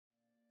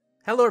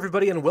Hello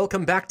everybody and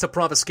welcome back to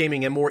Pravus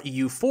Gaming and more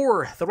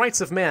EU4, The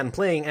Rights of Man,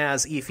 playing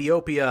as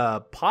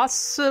Ethiopia,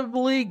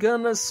 possibly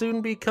gonna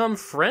soon become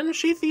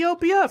French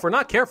Ethiopia, if we're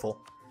not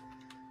careful.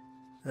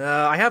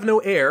 I have no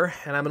heir,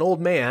 and I'm an old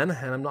man,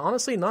 and I'm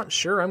honestly not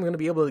sure I'm gonna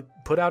be able to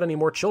put out any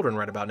more children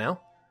right about now.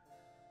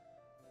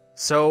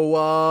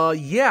 So,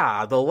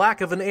 yeah, the lack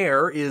of an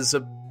heir is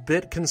a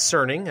bit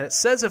concerning, and it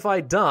says if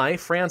I die,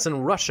 France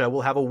and Russia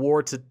will have a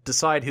war to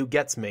decide who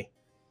gets me.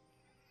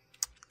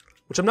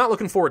 Which I'm not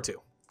looking forward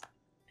to.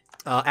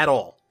 At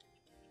all.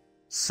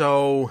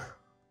 So,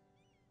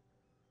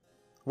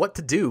 what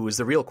to do is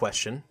the real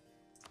question.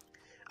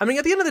 I mean,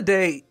 at the end of the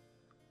day,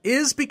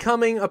 is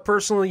becoming a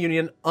personal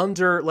union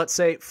under, let's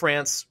say,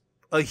 France,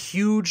 a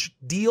huge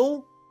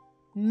deal?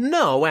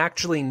 No,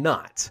 actually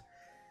not.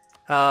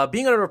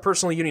 Being under a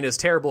personal union is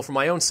terrible for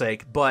my own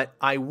sake, but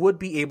I would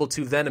be able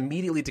to then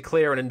immediately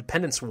declare an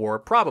independence war,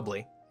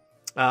 probably.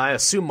 I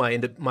assume my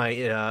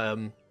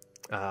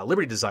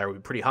liberty desire would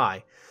be pretty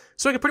high.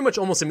 So I could pretty much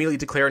almost immediately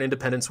declare an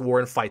independence war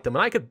and fight them,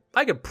 and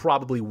I could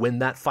probably win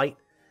that fight.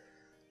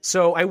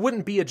 So I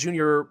wouldn't be a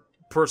junior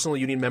personal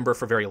union member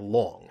for very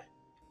long.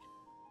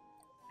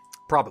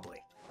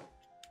 Probably.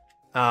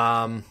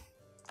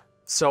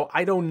 So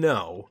I don't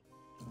know.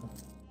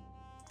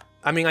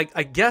 I mean,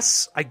 I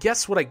guess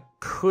what I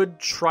could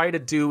try to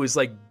do is,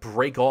 like,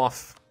 break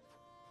off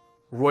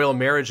royal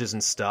marriages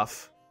and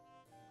stuff.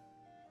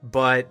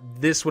 But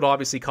this would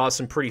obviously cause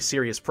some pretty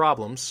serious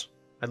problems.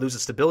 I'd lose the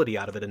stability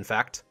out of it, in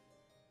fact.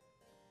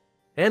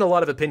 And a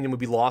lot of opinion would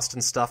be lost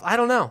and stuff. I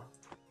don't know.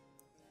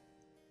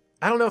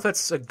 I don't know if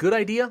that's a good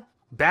idea,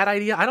 bad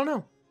idea. I don't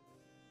know.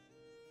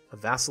 A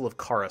vassal of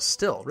Kara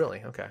still,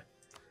 really? Okay.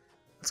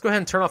 Let's go ahead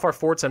and turn off our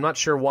forts. I'm not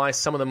sure why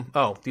some of them...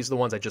 Oh, these are the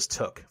ones I just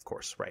took, of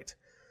course, right.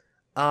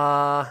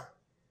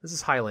 This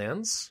is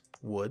Highlands,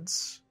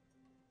 Woods.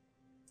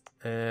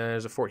 And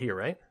there's a fort here,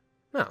 right?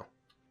 No.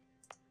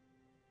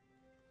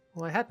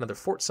 Well, I had another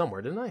fort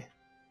somewhere, didn't I?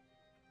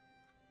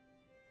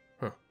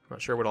 Huh,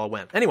 not sure where it all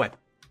went. Anyway.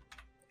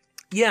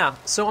 Yeah,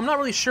 so I'm not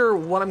really sure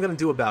what I'm going to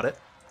do about it.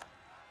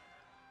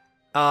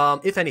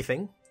 If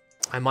anything,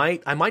 I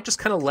might just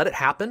kind of let it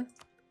happen,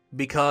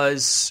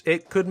 because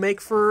it could make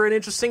for an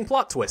interesting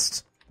plot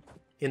twist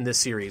in this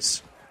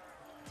series.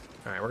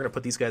 Alright, we're going to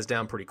put these guys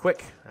down pretty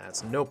quick.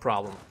 That's no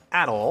problem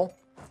at all.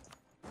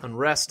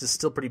 Unrest is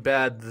still pretty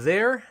bad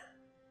there.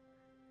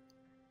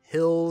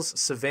 Hills,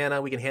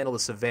 Savannah, we can handle the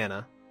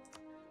Savannah.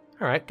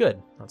 Alright,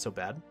 good. Not so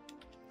bad.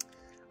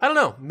 I don't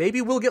know,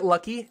 maybe we'll get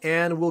lucky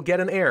and we'll get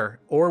an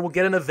heir, or we'll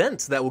get an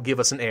event that will give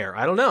us an heir.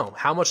 I don't know.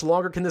 How much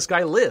longer can this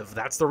guy live?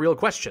 That's the real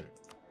question.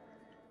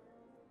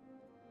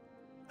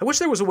 I wish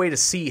there was a way to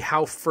see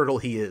how fertile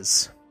he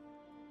is.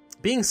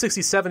 Being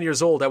 67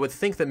 years old, I would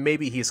think that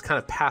maybe he's kind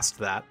of past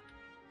that.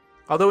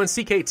 Although in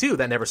CK2,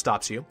 that never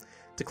stops you.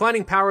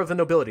 Declining power of the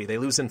nobility, they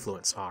lose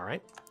influence.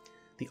 Alright.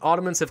 The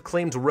Ottomans have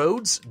claimed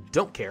Rhodes,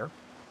 don't care.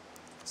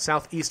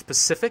 Southeast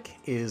Pacific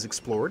is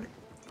explored.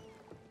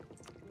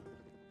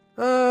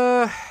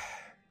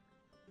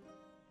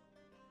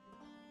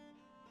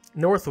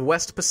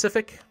 Northwest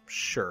Pacific?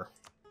 Sure.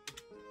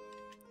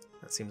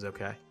 That seems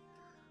okay.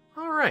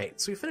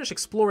 Alright, so we finished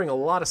exploring a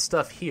lot of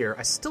stuff here.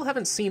 I still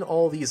haven't seen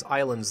all these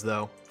islands,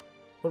 though.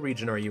 What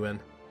region are you in?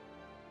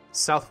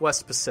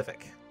 Southwest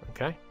Pacific.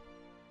 Okay.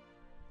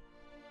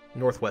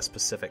 Northwest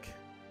Pacific.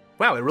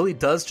 Wow, it really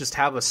does just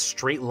have a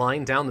straight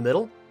line down the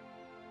middle?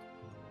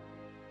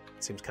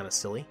 Seems kind of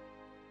silly.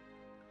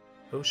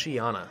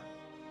 Oceania.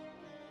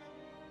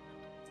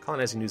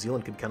 Colonizing New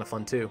Zealand could be kind of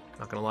fun, too.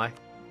 Not gonna lie.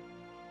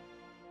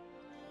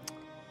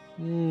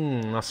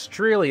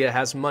 Australia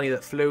has money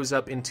that flows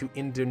up into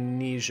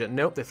Indonesia.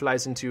 Nope, that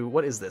flies into...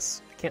 What is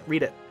this? I can't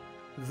read it.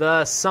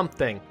 The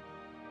something.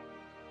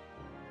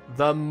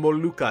 The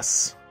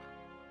Moluccas.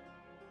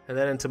 And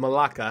then into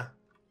Malacca.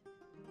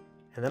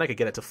 And then I could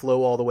get it to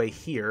flow all the way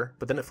here,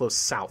 but then it flows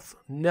south.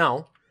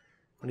 No.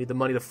 I need the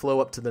money to flow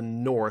up to the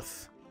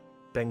north.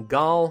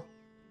 Bengal.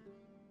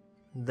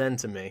 Then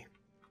to me.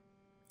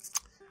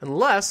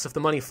 Unless, if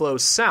the money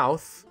flows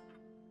south,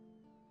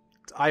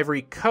 to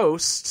Ivory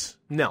Coast,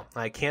 no,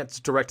 I can't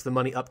direct the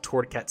money up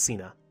toward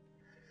Katsina.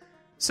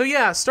 So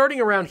yeah,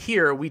 starting around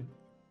here,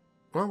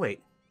 well,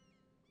 wait.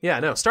 Yeah,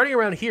 no, starting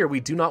around here, we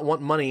do not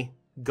want money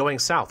going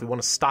south. We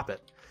want to stop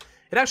it.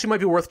 It actually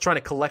might be worth trying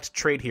to collect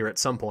trade here at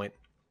some point.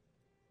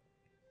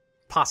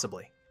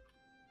 Possibly.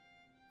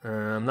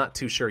 I'm not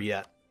too sure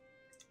yet.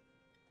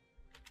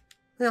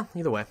 Well,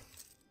 either way.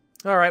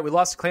 Alright, we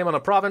lost a claim on a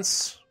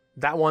province.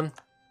 That one.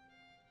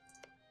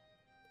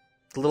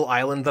 The little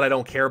island that I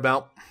don't care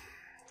about,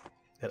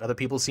 that other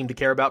people seem to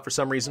care about for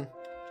some reason.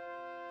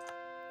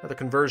 Another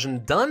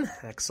conversion done.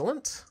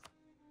 Excellent.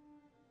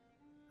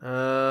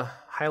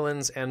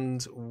 Highlands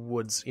and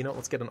Woods. You know,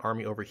 let's get an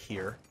army over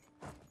here.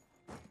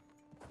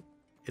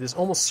 It is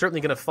almost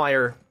certainly going to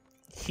fire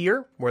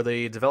here, where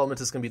the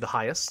development is going to be the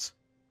highest.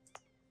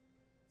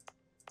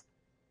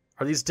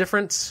 Are these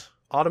different?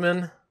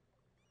 Ottoman?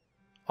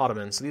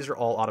 Ottoman. So these are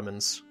all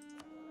Ottomans.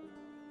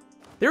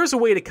 There is a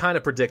way to kind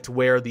of predict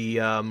where the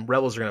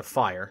rebels are going to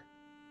fire.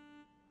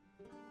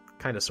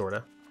 Kind of, sort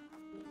of.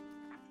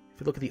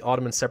 If you look at the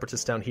Ottoman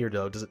separatists down here,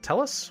 though, does it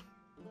tell us?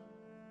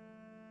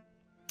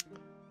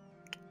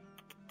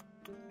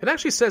 It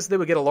actually says they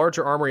would get a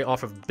larger armory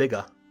off of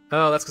Biga.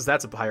 Oh, that's because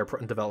that's a higher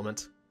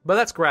development. But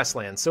that's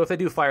grassland, so if they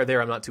do fire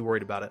there, I'm not too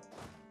worried about it.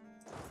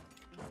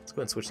 Let's go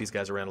ahead and switch these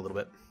guys around a little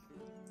bit.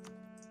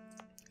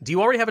 Do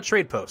you already have a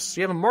trade post?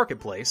 So you have a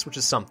marketplace, which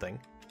is something.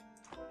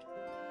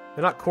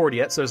 They're not cored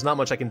yet, so there's not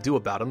much I can do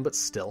about them, but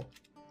still.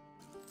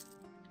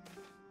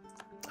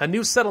 A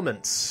new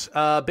settlement.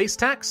 Base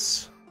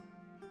tax?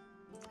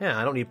 Yeah,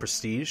 I don't need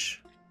prestige.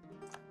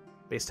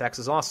 Base tax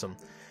is awesome.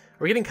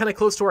 We're getting kind of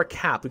close to our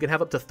cap. We can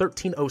have up to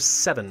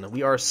 1307.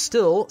 We are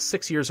still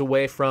 6 years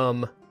away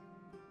from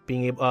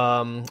being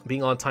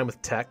on time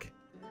with tech.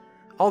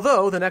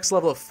 Although, the next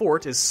level of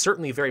fort is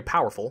certainly very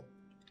powerful.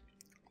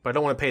 But I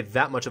don't want to pay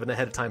that much of an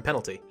ahead-of-time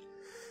penalty.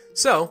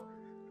 So,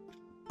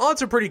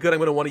 odds are pretty good I'm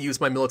going to want to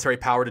use my military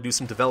power to do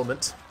some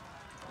development.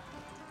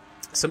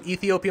 Some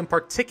Ethiopian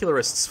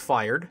particularists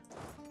fired,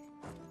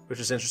 which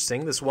is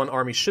interesting. This one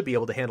army should be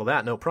able to handle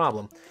that, no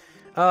problem.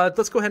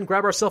 Let's go ahead and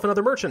grab ourselves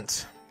another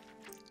merchant.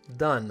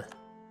 Done.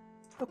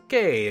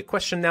 Okay, the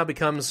question now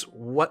becomes,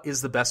 what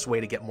is the best way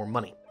to get more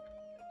money?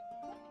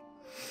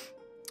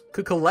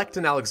 Could collect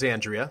in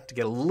Alexandria to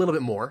get a little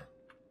bit more.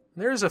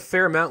 There's a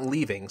fair amount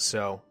leaving,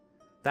 so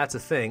that's a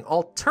thing.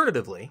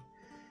 Alternatively,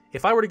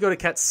 if I were to go to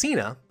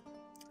Katsina,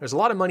 there's a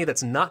lot of money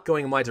that's not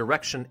going in my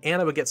direction,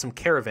 and I would get some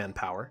caravan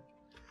power.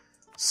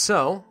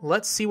 So,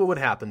 let's see what would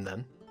happen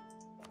then.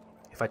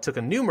 If I took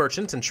a new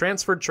merchant and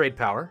transferred trade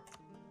power,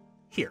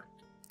 here.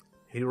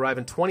 He'd arrive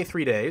in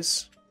 23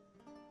 days.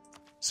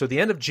 So the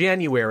end of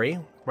January,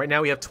 right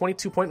now we have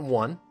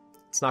 22.1.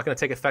 It's not going to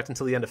take effect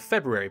until the end of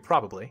February,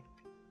 probably.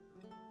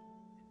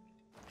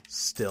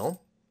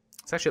 Still,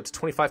 it's actually up to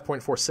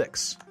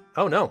 25.46.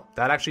 Oh no,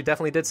 that actually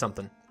definitely did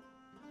something.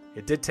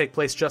 It did take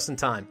place just in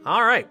time.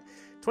 All right.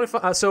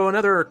 25. So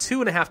another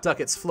 2.5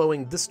 ducats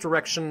flowing this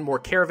direction. More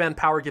caravan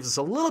power gives us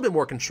a little bit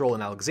more control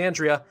in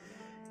Alexandria,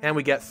 and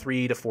we get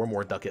 3 to 4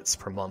 more ducats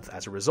per month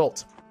as a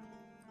result.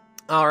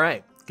 All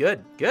right.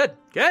 Good.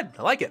 I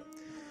like it.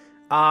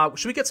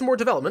 Should we get some more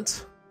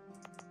development?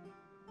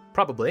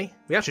 Probably.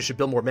 We actually should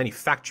build more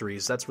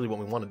manufactories. That's really what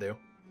we want to do.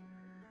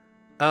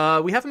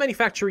 We have a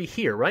manufactory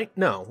here, right?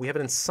 No, we have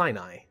it in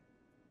Sinai.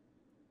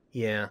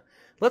 Yeah.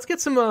 Let's get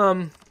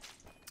some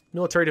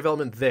military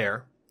development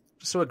there.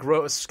 Just so it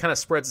grows, kind of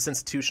spreads its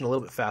institution a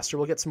little bit faster.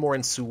 We'll get some more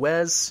in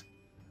Suez.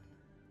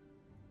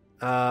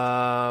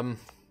 And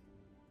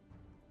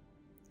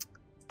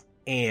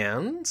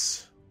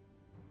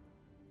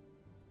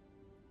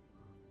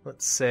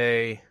let's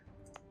say,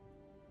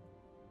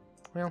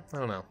 well, I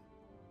don't know.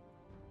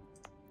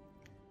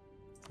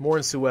 More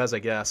in Suez, I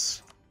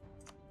guess.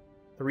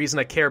 The reason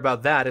I care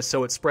about that is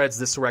so it spreads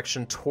this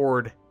direction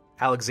toward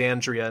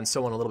Alexandria and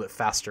so on a little bit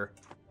faster.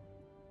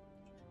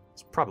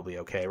 It's probably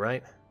okay,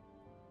 right?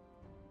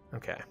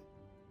 Okay.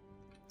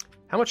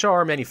 How much are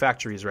our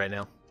manufactories right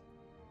now?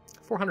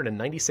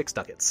 496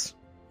 ducats.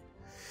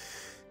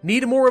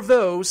 Need more of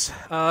those.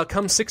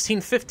 Come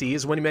 1650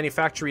 is when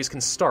manufactories can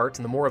start,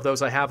 and the more of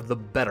those I have, the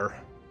better.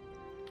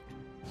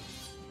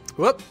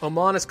 Whoop,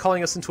 Oman is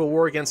calling us into a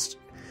war against...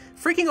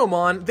 Freaking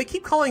Oman, they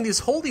keep calling these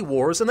holy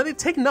wars, and then they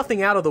take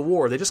nothing out of the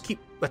war. They just keep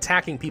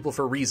attacking people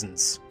for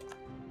reasons.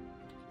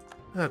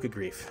 Oh, good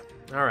grief.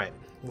 Alright,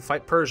 we'll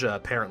fight Persia,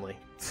 apparently.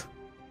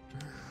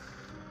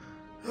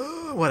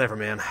 Whatever,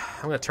 man.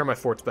 I'm gonna turn my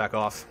forts back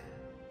off.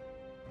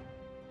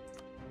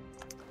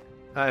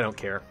 I don't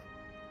care.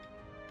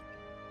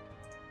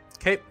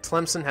 Okay,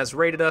 Tlemcen has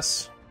raided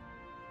us.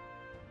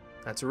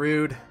 That's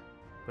rude,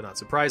 but not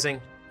surprising.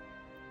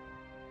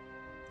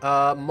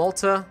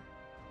 Malta.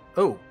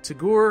 Oh,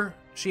 Tagur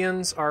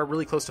Shians are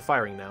really close to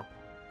firing now.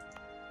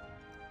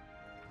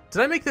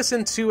 Did I make this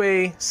into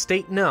a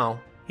state? No.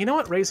 You know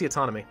what? Raise the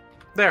autonomy.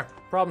 There.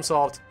 Problem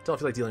solved. Don't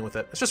feel like dealing with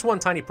it. It's just one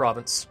tiny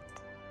province.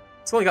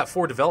 It's only got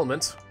 4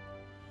 development.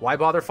 Why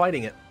bother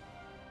fighting it?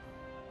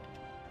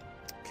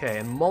 Okay,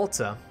 and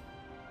Malta.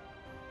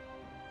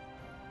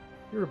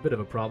 You're a bit of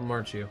a problem,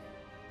 aren't you?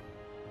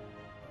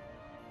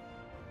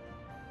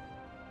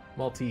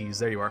 Maltese,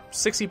 there you are.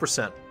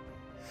 60%.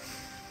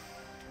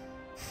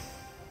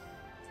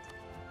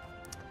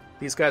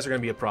 These guys are going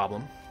to be a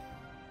problem.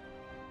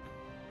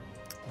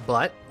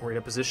 But we're in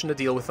a position to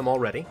deal with them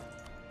already.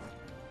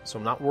 So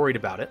I'm not worried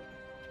about it.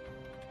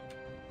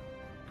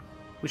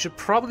 We should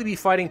probably be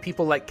fighting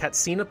people like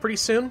Katsina pretty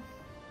soon.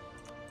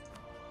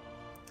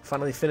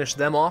 Finally finish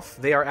them off.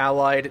 They are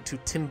allied to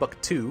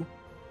Timbuktu.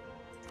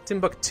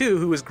 Timbuktu,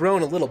 who has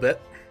grown a little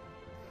bit.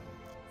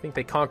 I think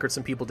they conquered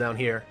some people down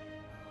here.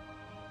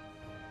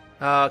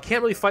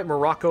 Can't really fight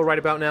Morocco right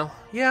about now.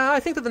 Yeah, I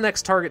think that the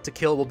next target to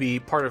kill will be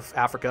part of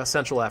Africa,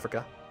 Central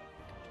Africa.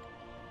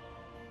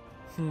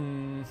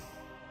 I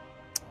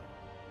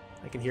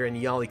can hear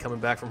Nyali coming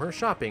back from her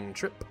shopping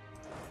trip.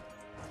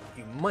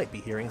 You might be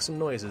hearing some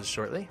noises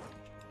shortly.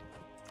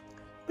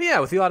 But yeah,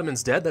 with the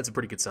Ottomans dead, that's a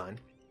pretty good sign.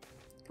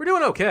 We're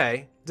doing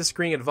okay.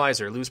 Disagreeing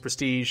advisor, lose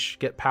prestige,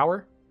 get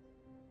power?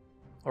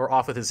 Or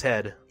off with his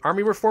head.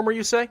 Army reformer,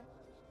 you say?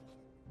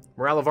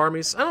 Morale of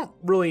armies. I don't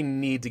really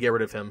need to get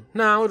rid of him.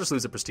 No, we'll just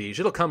lose the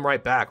prestige. It'll come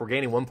right back. We're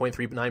gaining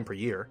 1.39 per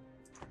year.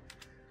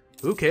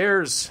 Who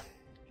cares?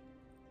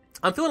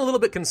 I'm feeling a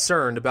little bit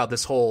concerned about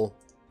this whole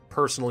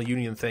personal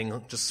union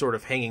thing just sort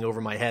of hanging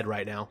over my head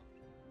right now.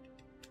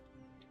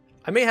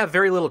 I may have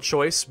very little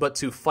choice but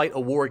to fight a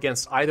war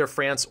against either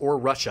France or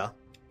Russia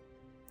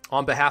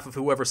on behalf of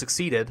whoever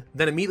succeeded,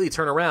 then immediately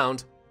turn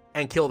around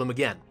and kill them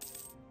again.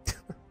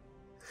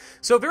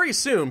 So very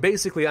soon,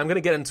 basically, I'm going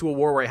to get into a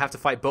war where I have to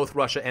fight both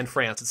Russia and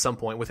France at some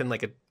point within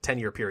like a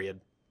 10-year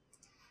period.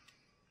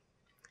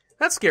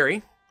 That's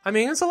scary. I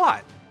mean, it's a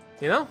lot,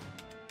 you know?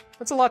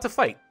 That's a lot to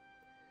fight.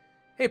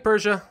 Hey,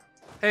 Persia.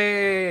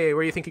 Hey,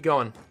 where do you think you're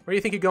going? Where do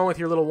you think you're going with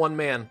your little one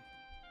man?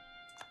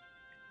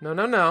 No,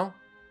 no, no.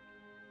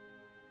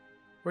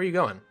 Where are you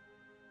going?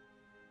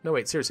 No,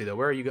 wait, seriously, though.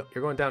 Where are you going?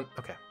 You're going down...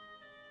 Okay.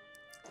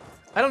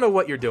 I don't know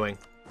what you're doing,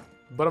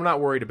 but I'm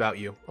not worried about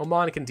you.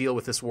 Oman can deal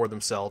with this war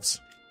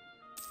themselves.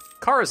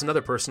 Kara is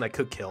another person I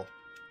could kill.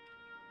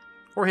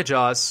 Or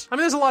Hijaz. I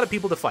mean, there's a lot of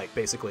people to fight,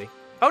 basically.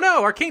 Oh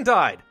no, our king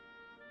died!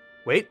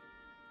 Wait.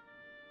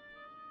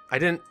 I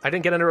didn't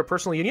get under a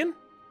personal union?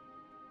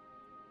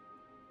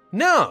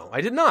 No,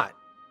 I did not.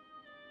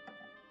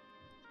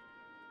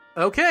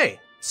 Okay,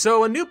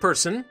 so a new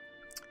person,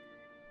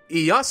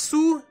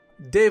 Iyasu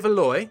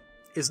Develoy,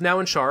 is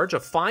now in charge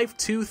of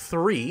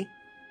 523,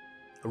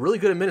 a really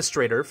good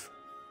administrator.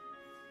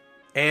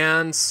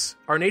 And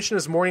our nation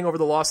is mourning over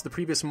the loss of the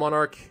previous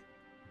monarch.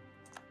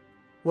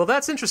 Well,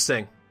 that's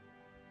interesting.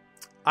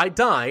 I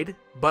died,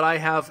 but I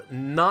have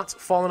not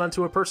fallen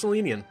onto a personal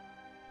union.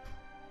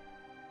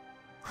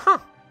 Huh.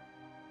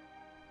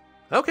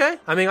 Okay.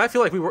 I mean, I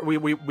feel like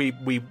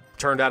we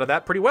turned out of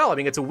that pretty well. I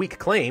mean, it's a weak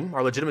claim.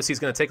 Our legitimacy is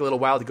going to take a little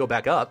while to go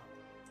back up.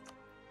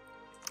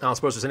 I don't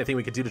suppose there's anything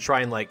we could do to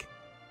try and, like,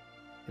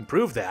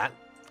 improve that.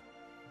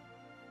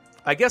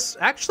 I guess,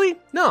 actually,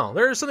 no.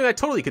 There's something I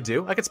totally could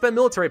do. I could spend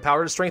military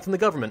power to strengthen the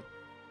government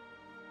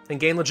and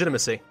gain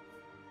legitimacy.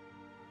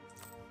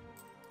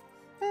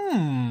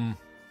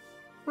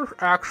 That's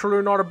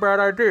actually not a bad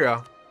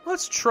idea.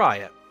 Let's try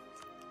it.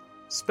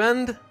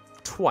 Spend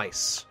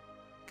twice.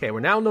 Okay,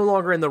 we're now no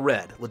longer in the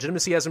red.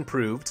 Legitimacy has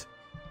improved.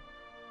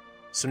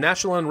 So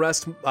national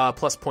unrest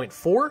plus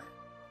 0.4.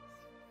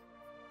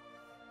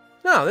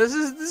 No, this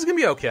is gonna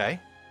be okay.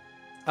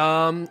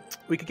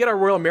 We could get our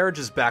royal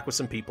marriages back with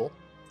some people.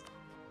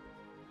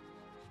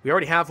 We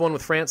already have one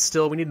with France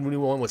still. We need a new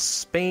one with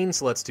Spain,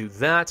 so let's do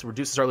that. It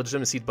reduces our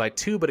legitimacy by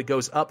 2, but it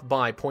goes up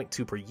by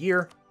 0.2 per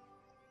year.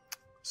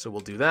 So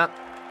we'll do that.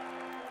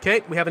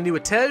 Okay, we have a new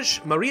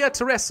Atej, Maria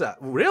Teresa.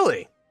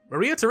 Really?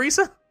 Maria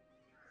Teresa?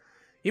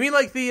 You mean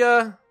like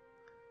the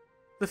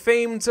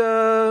famed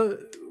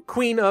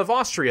Queen of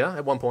Austria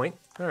at one point?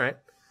 All right.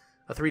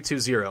 A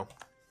 320.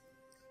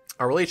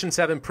 Our relations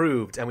have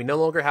improved, and we no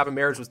longer have a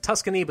marriage with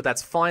Tuscany, but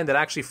that's fine. That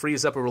actually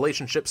frees up a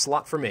relationship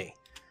slot for me.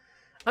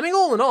 I mean,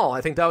 all in all,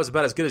 I think that was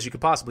about as good as you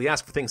could possibly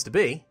ask for things to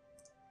be.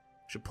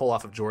 Should pull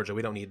off of Georgia.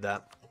 We don't need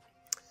that.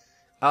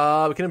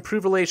 We can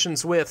improve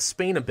relations with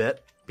Spain a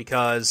bit,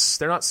 because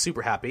they're not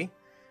super happy.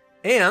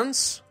 And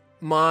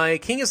my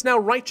king is now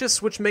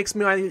righteous, which makes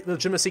my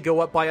legitimacy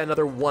go up by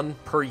another 1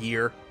 per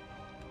year,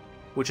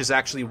 which is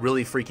actually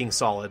really freaking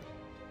solid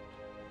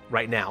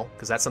right now,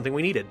 because that's something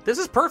we needed. This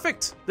is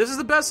perfect. This is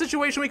the best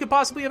situation we could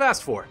possibly have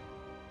asked for.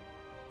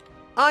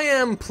 I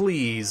am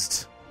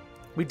pleased.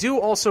 We do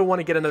also want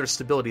to get another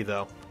stability,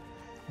 though.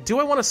 Do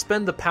I want to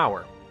spend the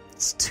power?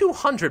 It's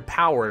 200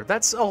 power.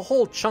 That's a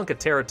whole chunk of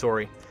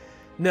territory.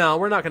 No,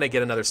 we're not going to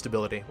get another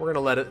stability. We're going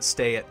to let it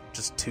stay at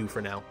just 2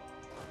 for now.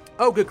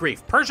 Oh, good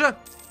grief. Persia!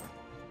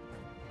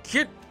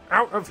 Get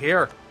out of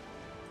here!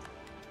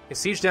 I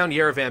sieged down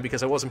Yerevan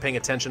because I wasn't paying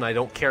attention. I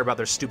don't care about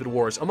their stupid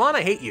wars. Oman,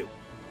 I hate you.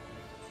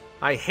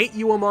 I hate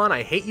you, Oman.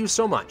 I hate you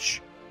so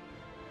much.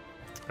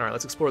 Alright,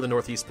 let's explore the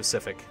Northeast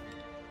Pacific.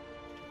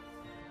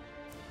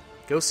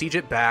 Go siege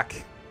it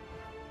back.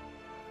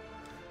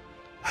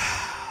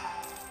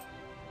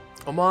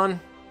 Oman,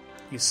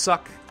 you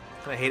suck,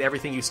 and I hate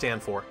everything you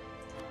stand for.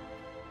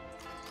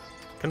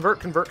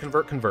 Convert, convert,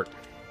 convert, convert.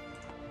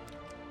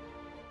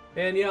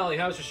 And Yali,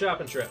 how's your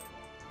shopping trip?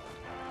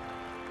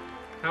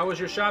 How was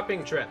your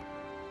shopping trip?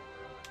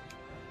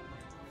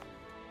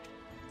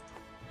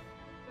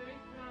 Very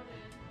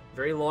crowded.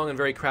 Very long and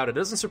very crowded. It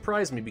doesn't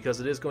surprise me because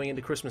it is going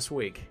into Christmas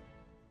week.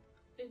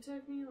 It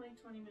took me like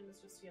 20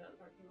 minutes just to get out of the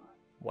parking lot.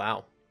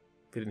 Wow.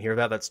 If you didn't hear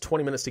that, that's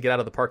 20 minutes to get out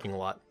of the parking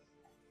lot.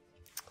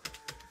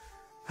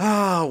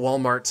 Ah,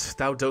 Walmart,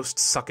 thou dost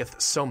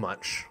sucketh so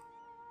much.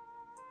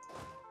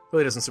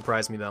 Really doesn't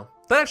surprise me, though.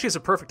 That actually is a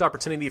perfect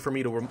opportunity for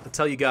me to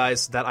tell you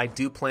guys that I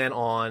do plan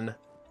on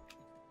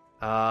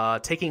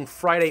taking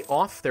Friday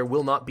off. There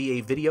will not be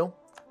a video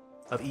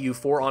of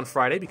EU4 on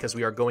Friday because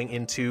we are going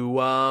into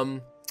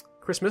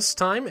Christmas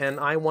time, and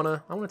I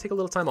wanna take a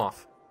little time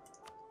off.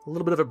 A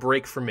little bit of a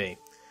break for me.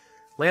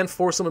 Land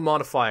Force Limit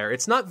Modifier.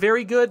 It's not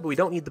very good, but we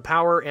don't need the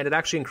power, and it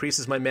actually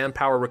increases my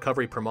manpower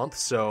recovery per month,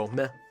 so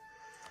meh.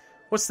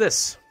 What's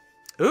this?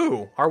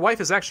 Ooh, our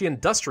wife is actually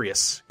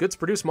industrious. Goods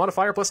produced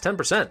modifier plus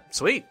 10%.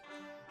 Sweet.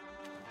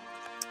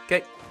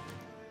 Okay.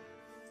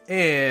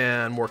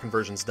 And more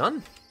conversions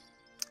done.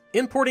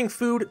 Importing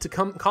food to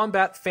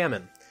combat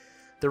famine.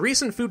 The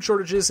recent food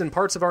shortages in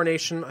parts of our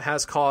nation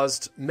has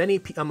caused many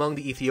among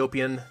the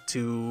Ethiopian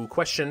to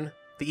question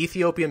the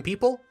Ethiopian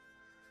people.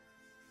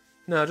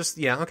 No, just,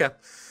 yeah, okay.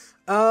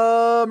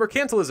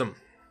 Mercantilism.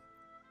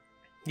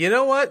 You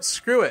know what?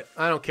 Screw it.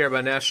 I don't care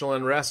about national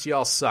unrest.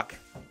 Y'all suck.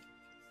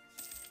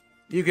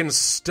 You can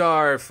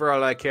starve for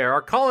all I care.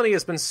 Our colony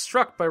has been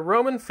struck by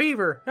Roman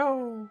fever.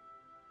 No.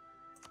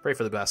 Pray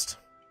for the best.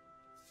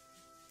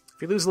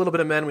 If we lose a little bit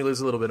of men, we lose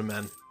a little bit of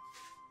men.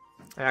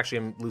 I actually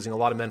am losing a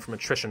lot of men from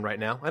attrition right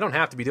now. I don't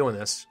have to be doing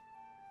this.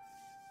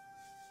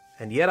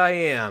 And yet I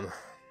am.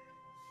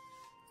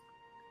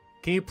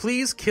 Can you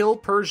please kill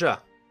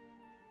Persia?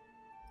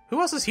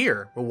 Who else is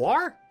here? A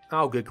war?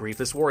 Oh, good grief.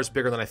 This war is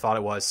bigger than I thought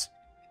it was.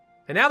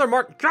 And now they're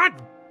marked... God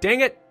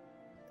dang it!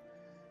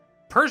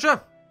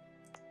 Persia!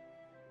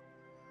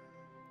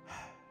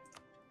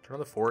 Turn on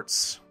the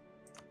forts.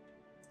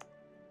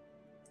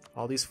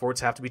 All these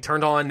forts have to be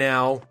turned on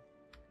now.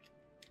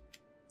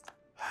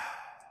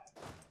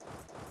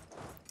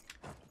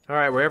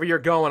 Alright, wherever you're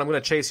going, I'm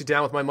going to chase you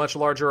down with my much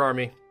larger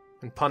army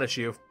and punish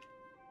you.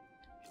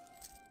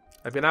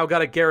 I've now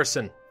got a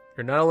garrison.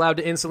 You're not allowed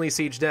to instantly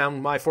siege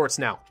down my forts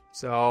now.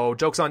 So,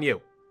 joke's on you.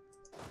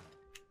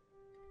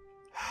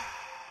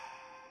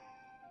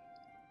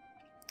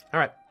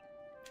 Alright.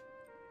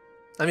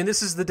 I mean,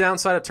 this is the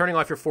downside of turning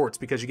off your forts,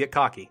 because you get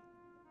cocky.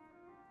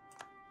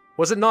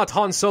 Was it not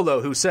Han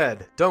Solo who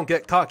said, "Don't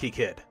get cocky,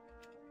 kid"?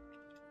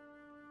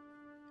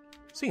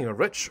 Speaking of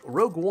which,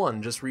 Rogue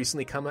One just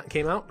recently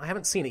came out. I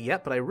haven't seen it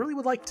yet, but I really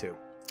would like to.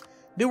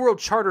 New World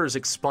Charter's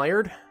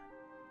expired.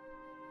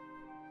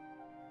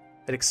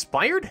 It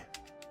expired?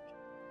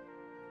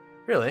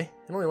 Really?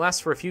 It only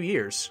lasts for a few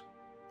years.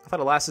 I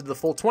thought it lasted the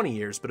full 20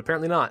 years, but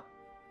apparently not.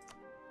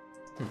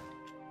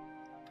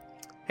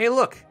 Hey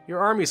look, your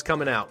army's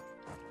coming out.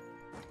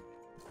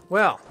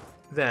 Well,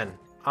 then,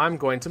 I'm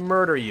going to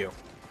murder you.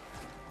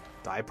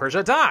 Die,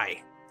 Persia,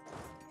 die!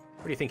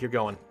 Where do you think you're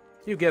going?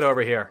 You get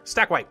over here.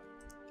 Stack wipe!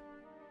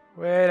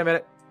 Wait a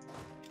minute.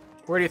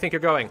 Where do you think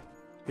you're going?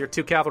 You're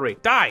 2 cavalry.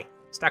 Die!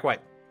 Stack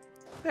wipe.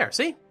 There,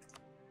 see?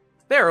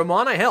 There,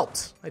 Oman, I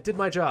helped. I did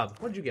my job.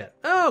 What did you get?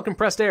 Oh,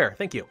 compressed air.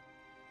 Thank you.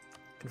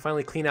 Can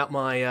finally clean out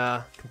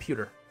my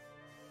computer.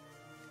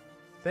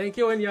 Thank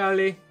you,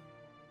 Enyali.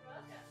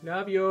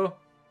 Love you.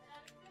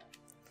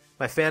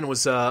 My fan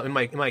was in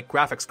my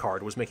graphics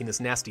card was making this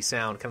nasty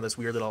sound, kind of this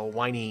weird little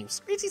whiny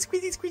squeezy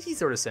squeezy squeezy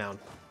sort of sound.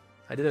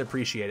 I didn't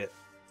appreciate it,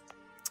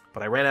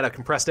 but I ran out of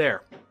compressed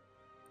air.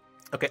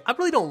 Okay, I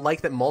really don't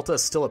like that Malta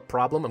is still a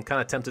problem. I'm kind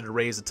of tempted to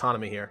raise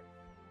autonomy here.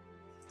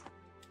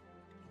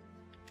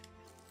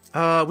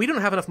 We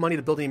don't have enough money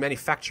to build any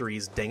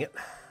manufactories, dang it.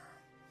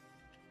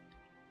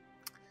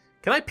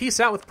 Can I peace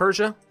out with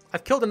Persia?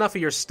 I've killed enough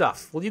of your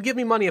stuff. Will you give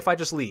me money if I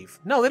just leave?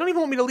 No, they don't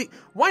even want me to leave.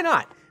 Why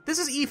not? This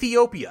is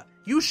Ethiopia.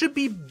 You should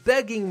be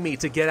begging me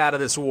to get out of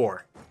this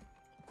war.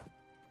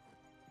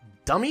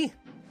 Dummy?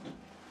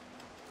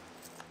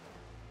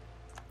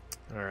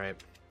 Alright.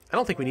 I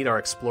don't think we need our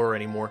explorer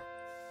anymore.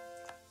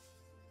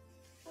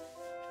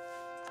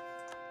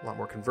 A lot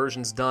more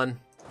conversions done.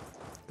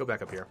 Go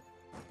back up here.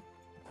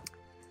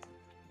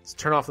 Let's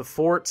turn off the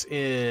fort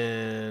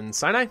in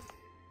Sinai.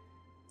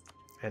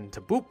 And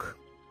Tabuk.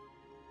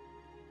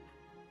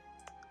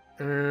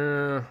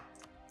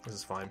 This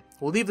is fine.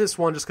 We'll leave this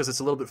one just because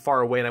it's a little bit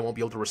far away and I won't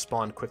be able to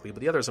respond quickly, but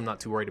the others I'm not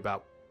too worried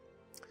about.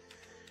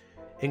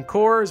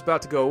 Incor is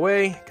about to go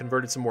away.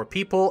 Converted some more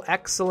people.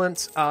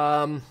 Excellent.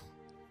 We'll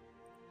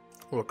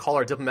call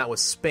our diplomat with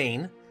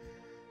Spain.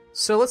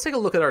 So let's take a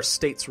look at our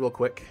states real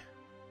quick.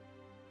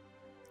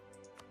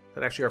 Is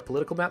that actually our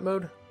political map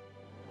mode?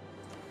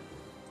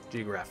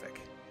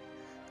 Geographic.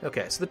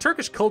 Okay, so the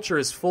Turkish culture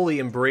is fully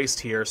embraced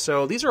here,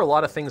 so these are a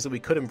lot of things that we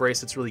could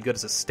embrace that's really good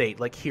as a state,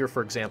 like here,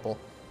 for example.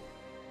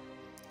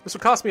 This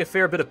would cost me a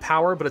fair bit of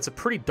power, but it's a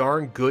pretty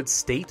darn good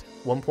state.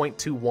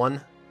 121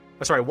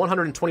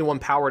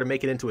 power to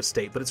make it into a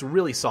state, but it's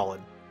really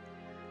solid.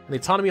 And the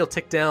autonomy will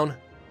tick down.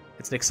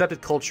 It's an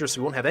accepted culture,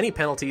 so we won't have any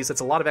penalties. That's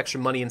a lot of extra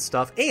money and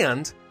stuff,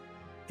 and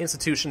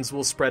institutions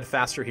will spread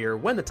faster here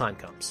when the time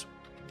comes.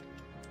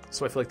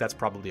 So I feel like that's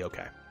probably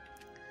okay.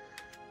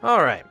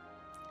 Alright.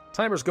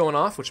 Timer's going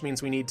off, which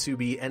means we need to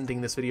be ending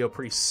this video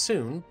pretty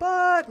soon,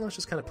 but let's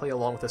just kind of play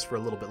along with this for a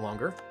little bit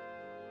longer.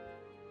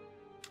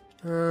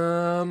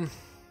 Oman,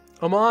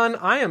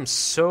 I am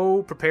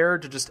so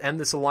prepared to just end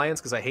this alliance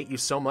because I hate you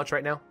so much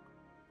right now.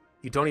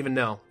 You don't even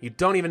know. You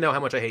don't even know how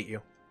much I hate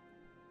you.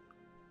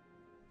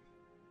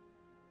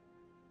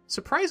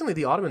 Surprisingly,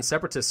 the Ottoman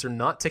separatists are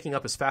not ticking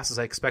up as fast as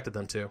I expected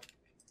them to.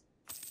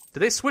 Did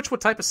they switch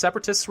what type of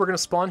separatists were going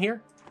to spawn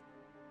here?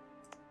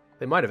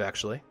 They might have,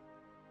 actually.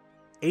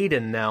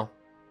 Aden now.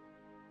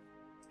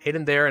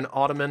 Aden there, and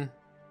Ottoman.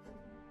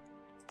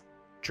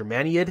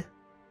 Germaniad?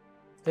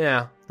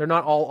 Yeah, they're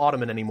not all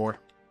Ottoman anymore.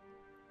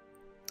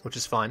 Which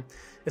is fine.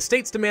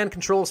 Estates demand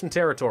control of some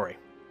territory.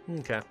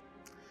 Okay.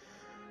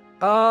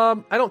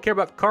 I don't care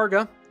about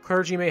Karga.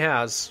 Clergy may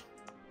has.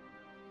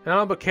 And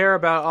I don't care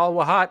about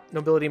Al-Wahat.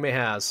 Nobility may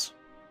has.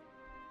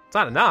 It's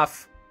not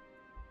enough.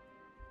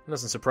 It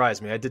doesn't surprise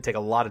me. I did take a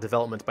lot of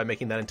development by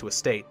making that into a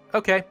state.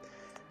 Okay.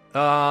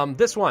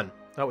 This one.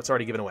 Oh, it's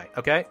already given away.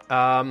 Okay.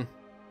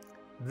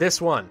 This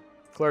one.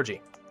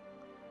 Clergy.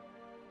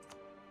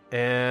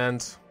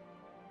 And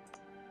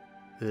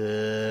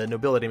the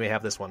nobility may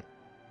have this one.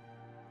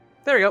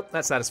 There we go.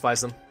 That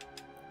satisfies them.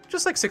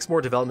 Just like 6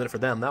 more development for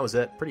them. That was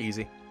it. Pretty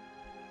easy.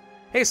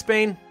 Hey,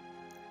 Spain.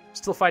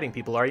 Still fighting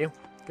people, are you?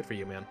 Good for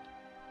you, man.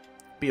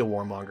 Be a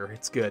warmonger.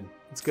 It's good.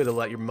 It's good to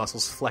let your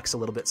muscles flex a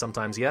little bit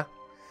sometimes, yeah?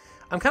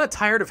 I'm kind of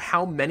tired of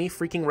how many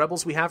freaking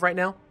rebels we have right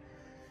now.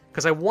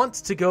 Because I want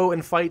to go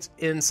and fight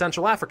in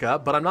Central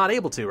Africa, but I'm not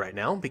able to right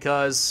now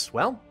because,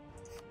 well,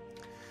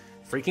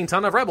 freaking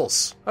ton of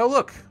rebels. Oh,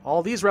 look.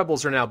 All these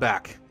rebels are now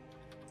back.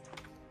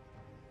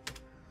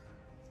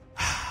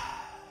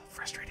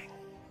 Frustrating.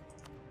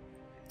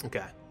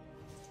 Okay.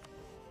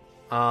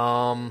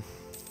 I'm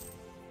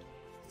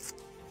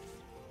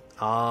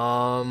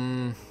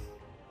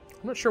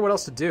not sure what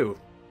else to do,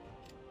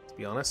 to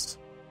be honest.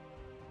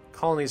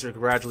 Colonies are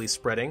gradually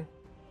spreading.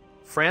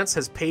 France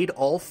has paid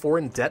all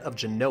foreign debt of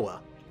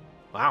Genoa.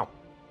 Wow.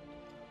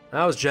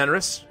 That was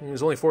generous. It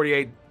was only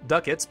 48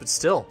 ducats, but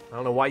still, I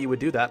don't know why you would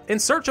do that. In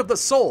search of the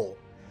soul.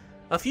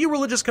 A few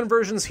religious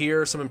conversions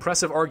here, some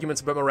impressive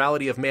arguments about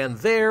morality of man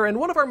there, and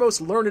one of our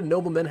most learned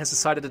noblemen has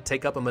decided to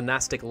take up a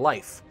monastic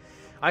life.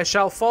 I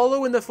shall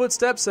follow in the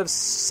footsteps of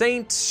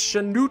Saint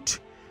Chanute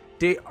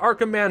de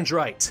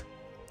Archimandrite.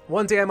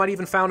 One day I might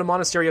even found a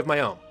monastery of my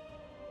own.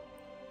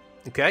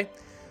 Okay,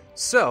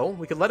 so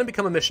we could let him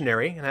become a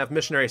missionary and have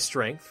missionary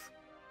strength.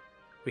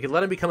 We could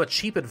let him become a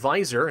cheap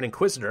advisor, an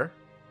inquisitor.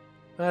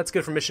 That's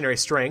good for missionary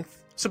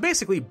strength. So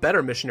basically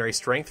better missionary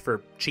strength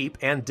for cheap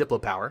and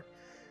diplo power.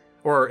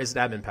 Or is it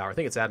admin power? I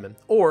think it's admin.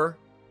 Or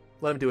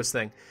let him do his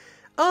thing.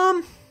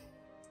 I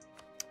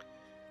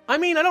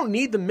mean, I don't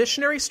need the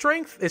missionary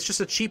strength. It's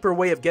just a cheaper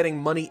way of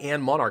getting money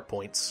and monarch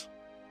points.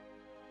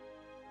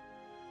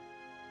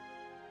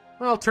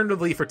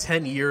 Alternatively, for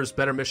 10 years,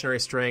 better missionary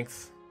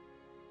strength.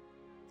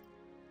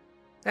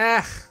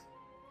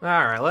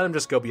 Alright, let him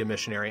just go be a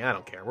missionary. I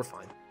don't care. We're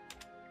fine.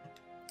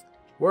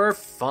 We're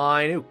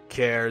fine. Who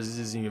cares?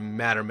 It doesn't even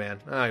matter, man.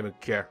 I don't even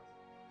care.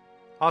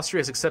 Austria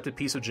has accepted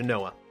peace with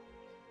Genoa.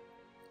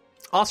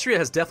 Austria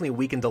has definitely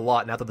weakened a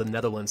lot now that the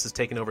Netherlands has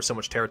taken over so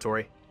much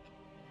territory.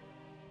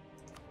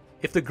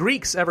 If the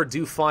Greeks ever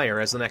do fire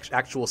as an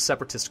actual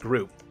separatist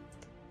group,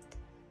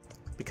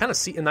 it'd be kind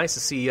of nice to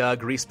see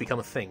Greece become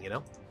a thing, you know?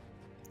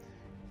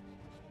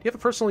 Do you have a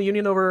personal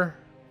union over...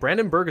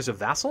 Brandenburg is a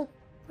vassal?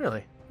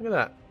 Really? Look at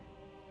that.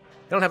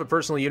 They don't have a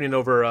personal union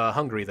over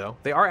Hungary, though.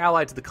 They are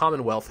allied to the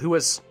Commonwealth, who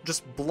has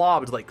just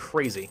blobbed like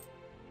crazy.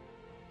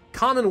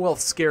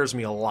 Commonwealth scares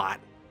me a lot.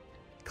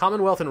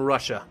 Commonwealth and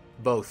Russia,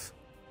 both.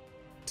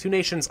 Two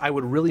nations I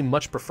would really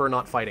much prefer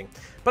not fighting.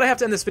 But I have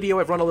to end this video.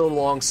 I've run a little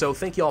long, so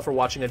thank you all for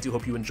watching. I do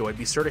hope you enjoyed.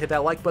 Be sure to hit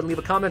that like button, leave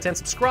a comment, and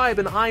subscribe,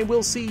 and I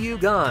will see you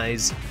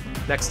guys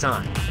next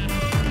time.